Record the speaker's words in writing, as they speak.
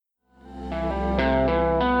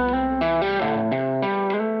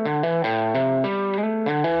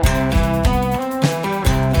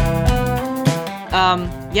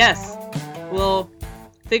Yes, we'll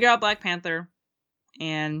figure out Black Panther,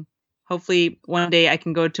 and hopefully one day I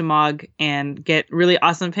can go to Mog and get really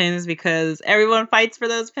awesome pins because everyone fights for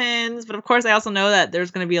those pins. But of course, I also know that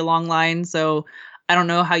there's going to be a long line, so I don't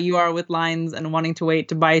know how you are with lines and wanting to wait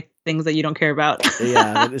to buy things that you don't care about.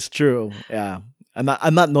 Yeah, that is true. Yeah, I'm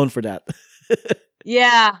not known for that.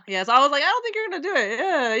 Yeah. So I was like, I don't think you're gonna do it.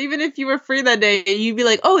 Yeah, even if you were free that day, you'd be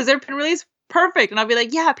like, oh, is there a pin release? Perfect. And I'll be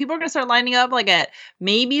like, yeah, people are gonna start lining up like at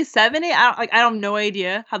maybe 7, 8. I have no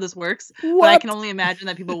idea how this works, but I can only imagine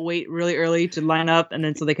that people wait really early to line up and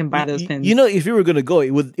then so they can buy those pins. You know, if you were gonna go,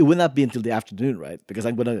 it would not be until the afternoon, right? Because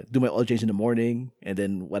I'm gonna do my oil change in the morning and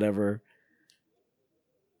then whatever.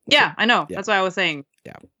 Yeah, I know. Yeah. That's what I was saying.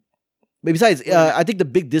 Yeah. But besides, I think the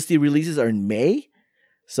big Disney releases are in May.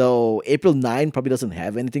 So April 9 probably doesn't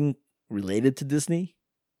have anything related to Disney.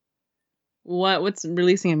 What's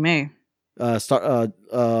releasing in May?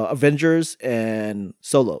 Avengers and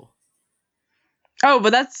Solo. Oh,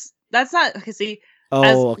 but that's not okay. See,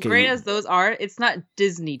 as great as those are, it's not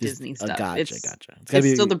Disney stuff. Gotcha.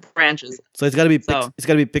 It's still the branches. So it's gotta be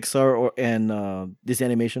Pixar and Disney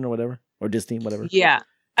Animation or whatever, or Disney, whatever. Yeah.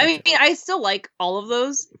 I mean, I still like all of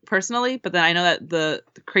those personally, but then I know that the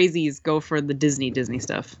crazies go for the Disney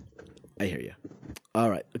stuff. I hear you. All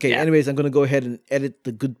right. Okay. Yeah. Anyways, I'm gonna go ahead and edit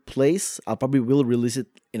The Good Place. I'll probably will release it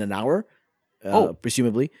in an hour,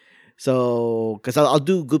 presumably. So, because I'll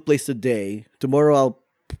do Good Place today. Tomorrow I'll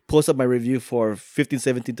post up my review for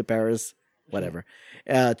 1517 to Paris, whatever.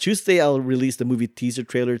 Tuesday I'll release the movie teaser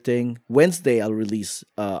trailer thing. Wednesday I'll release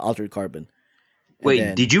Altered Carbon.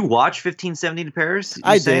 Wait, did you watch 1517 to Paris?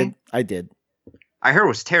 I did. I heard it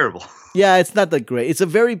was terrible. Yeah, it's not that great. It's a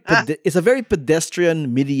very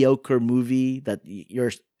pedestrian, mediocre movie that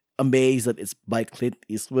you're amazed that it's by Clint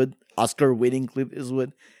Eastwood, Oscar-winning Clint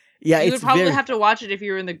Eastwood. Yeah, you would probably have to watch it if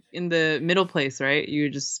you were in the middle place, right? You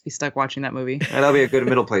would just be stuck watching that movie. That'll be a good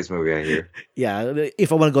middle place movie, I hear. Yeah,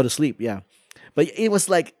 if I want to go to sleep, yeah. But it was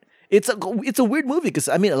like it's a weird movie because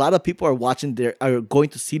I mean a lot of people are going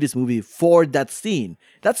to see this movie for that scene.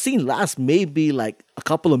 That scene lasts maybe like a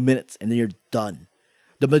couple of minutes and then you're done.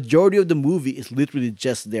 The majority of the movie is literally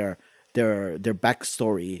just their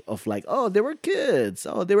backstory of like, oh, they were kids,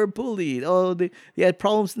 oh, they were bullied, oh, they had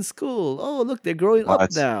problems in school, oh, look, they're growing up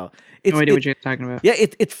now. No idea what you're talking about. Yeah,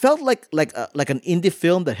 it felt like an indie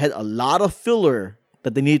film that had a lot of filler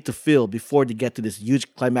that they needed to fill before they get to this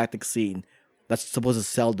huge climactic scene that's supposed to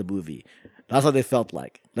sell the movie. That's what they felt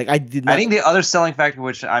like. Like I think the other selling factor,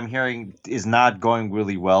 which I'm hearing is not going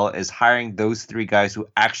really well, is hiring those 3 guys who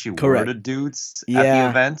actually were the dudes at the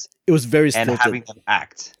event. It was very stilted. And having them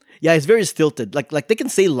act. Yeah, it's very stilted. Like they can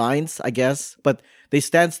say lines, I guess, but they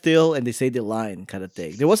stand still and they say the line kind of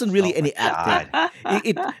thing. There wasn't really any acting.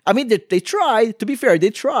 I mean, they tried. To be fair, they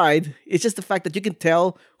tried. It's just the fact that you can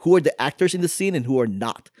tell who are the actors in the scene and who are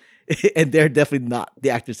not. And they're definitely not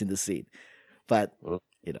the actors in the scene. But,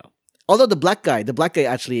 you know. Although the black guy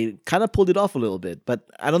actually kind of pulled it off a little bit. But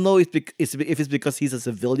I don't know if it's because he's a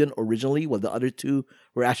civilian originally, while the other 2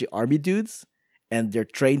 were actually army dudes. And they're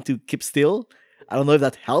trained to keep still. I don't know if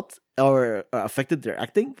that helped or affected their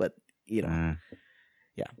acting, but you know,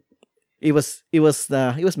 yeah, it was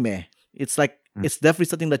meh. It's like it's definitely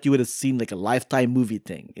something that you would have seen like a Lifetime movie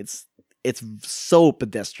thing. It's so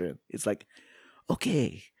pedestrian. It's like,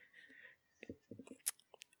 okay,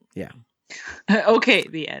 yeah, okay,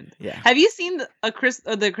 the end. Yeah. Have you seen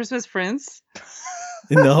the Christmas Prince?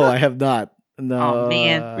 No, I have not. No. Oh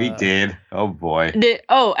man, we did. Oh boy.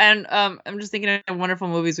 I'm just thinking of wonderful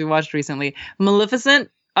movies we watched recently.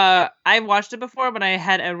 Maleficent. I've watched it before, but I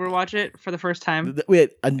had Edward watch it for the first time.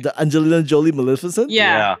 Wait, Angelina Jolie Maleficent?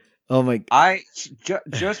 Yeah. Oh my.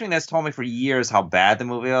 Josephine has told me for years how bad the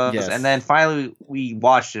movie was, and then finally we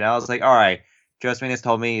watched it. And I was like, all right. Josephine has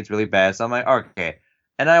told me it's really bad, so I'm like, okay.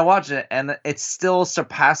 And I watched it, and it still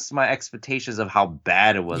surpassed my expectations of how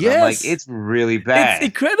bad it was. Yes. I'm like, it's really bad. It's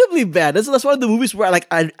incredibly bad. That's one of the movies where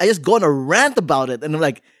I just go on a rant about it, and I'm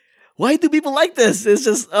like, why do people like this? It's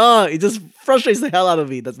just, it just frustrates the hell out of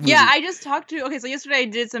me. Yeah, I just talked to, so yesterday I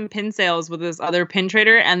did some pin sales with this other pin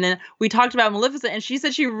trader, and then we talked about Maleficent, and she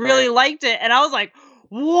said she really liked it, and I was like,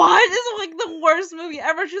 what? This is like the worst movie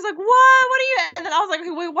ever. She was like, what? What are you? And then I was like,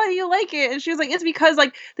 okay, wait, why do you like it? And she was like, it's because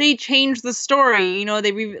like they changed the story. You know,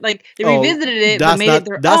 they revisited it, but made it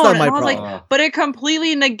their own. That's not my and I was problem. like, but it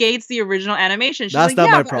completely negates the original animation. She's that's like,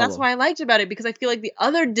 not my problem. That's why I liked about it, because I feel like the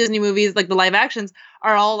other Disney movies, like the live actions,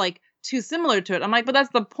 are all like too similar to it. I'm like, but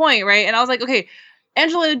that's the point, right? And I was like, okay,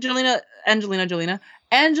 Angelina Jolie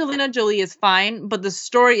Angelina Jolie is fine, but the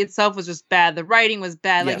story itself was just bad. The writing was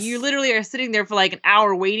bad. Yes. Like, you literally are sitting there for like an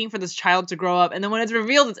hour waiting for this child to grow up. And then when it's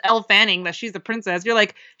revealed it's Elle Fanning, that she's the princess, you're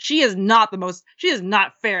like, she is not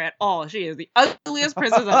fair at all. She is the ugliest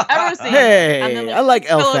princess I've ever seen. Hey, and then, I like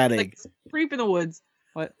Elle Philip, Fanning. like, creep in the woods.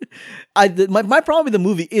 What? My problem with the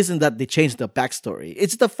movie isn't that they changed the backstory.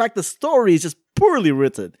 It's the fact the story is just poorly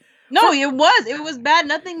written. No, it was bad.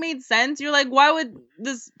 Nothing made sense. You're like, why would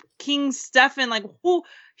this King Stefan, like, who,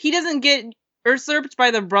 he doesn't get usurped by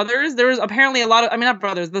the brothers? There was apparently a lot of, not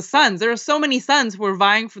brothers, the sons. There are so many sons who were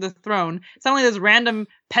vying for the throne. Suddenly this random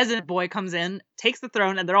peasant boy comes in, takes the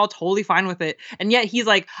throne, and they're all totally fine with it. And yet he's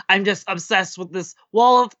like, I'm just obsessed with this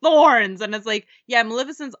wall of thorns. And it's like, yeah,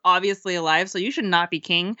 Maleficent's obviously alive, so you should not be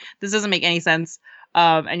king. This doesn't make any sense.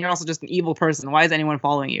 And you're also just an evil person. Why is anyone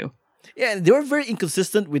following you? Yeah, they were very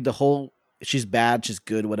inconsistent with the whole she's bad, she's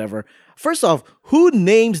good, whatever. First off, who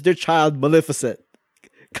names their child Maleficent?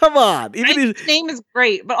 Come on. His name is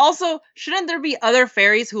great, but also, shouldn't there be other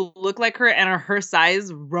fairies who look like her and are her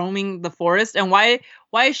size roaming the forest? And why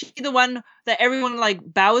is she the one that everyone like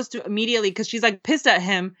bows to immediately? Because she's like pissed at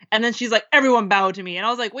him, and then she's like, everyone bow to me. And I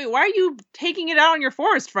was like, wait, why are you taking it out on your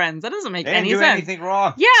forest friends? That doesn't make any sense. They didn't do anything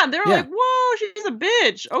wrong. Yeah, they were like, whoa, she's a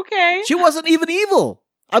bitch. Okay. She wasn't even evil.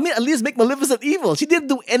 At least make Maleficent evil. She didn't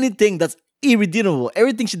do anything that's irredeemable.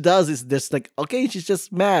 Everything she does is just like, okay, she's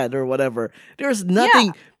just mad or whatever. There's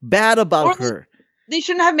nothing bad about her. They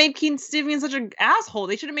shouldn't have made King Stephen such an asshole.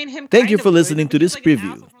 They should have made him. Thank you for listening to this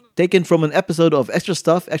preview, taken from an episode of Extra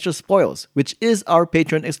Stuff, Extra Spoils, which is our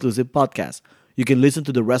Patreon exclusive podcast. You can listen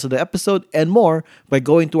to the rest of the episode and more by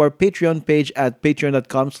going to our Patreon page at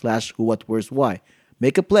patreon.com/whowhatwhereswhy.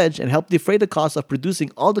 Make a pledge and help defray the cost of producing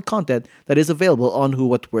all the content that is available on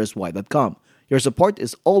whowhatwhereswhy.com. Your support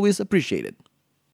is always appreciated.